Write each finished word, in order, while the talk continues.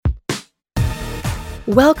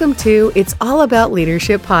Welcome to It's All About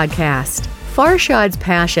Leadership podcast. Farshad's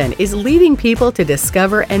passion is leading people to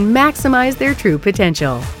discover and maximize their true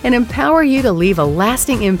potential and empower you to leave a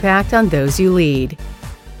lasting impact on those you lead.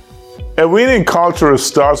 A winning culture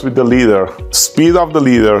starts with the leader. Speed of the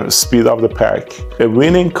leader, speed of the pack. A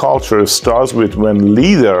winning culture starts with when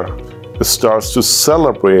leader starts to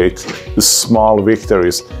celebrate the small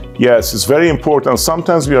victories. Yes, it's very important.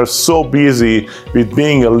 Sometimes we are so busy with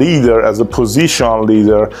being a leader as a positional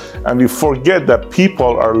leader, and we forget that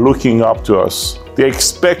people are looking up to us. They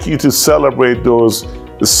expect you to celebrate those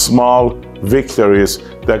small victories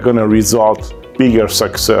that are going to result bigger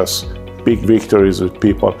success, big victories with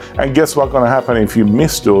people. And guess what's going to happen if you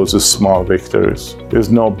miss those small victories?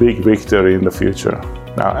 There's no big victory in the future.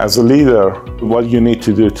 Now, as a leader, what you need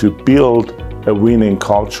to do to build a winning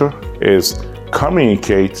culture is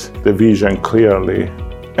communicate the vision clearly,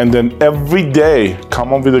 and then every day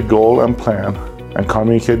come up with a goal and plan and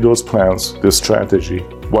communicate those plans, the strategy,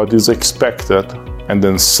 what is expected, and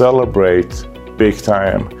then celebrate big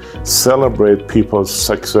time. Celebrate people's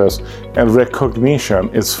success, and recognition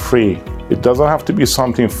is free. It doesn't have to be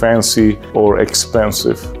something fancy or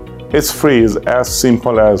expensive. It's free. It's as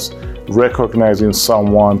simple as recognizing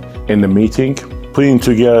someone in the meeting, putting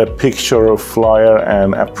together a picture or flyer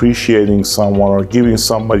and appreciating someone, or giving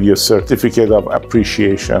somebody a certificate of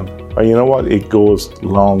appreciation. But you know what? It goes a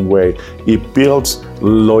long way. It builds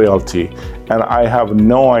loyalty. And I have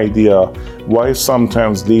no idea why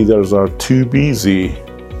sometimes leaders are too busy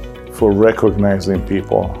for recognizing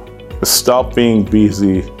people. Stop being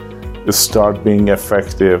busy, start being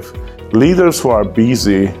effective. Leaders who are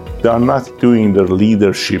busy, they are not doing their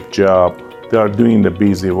leadership job. They are doing the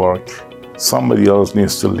busy work. Somebody else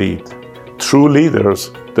needs to lead. True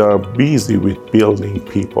leaders, they are busy with building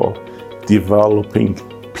people, developing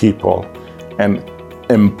people, and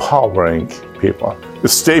empowering people.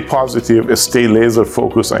 Stay positive, stay laser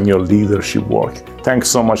focused on your leadership work. Thanks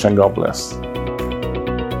so much, and God bless.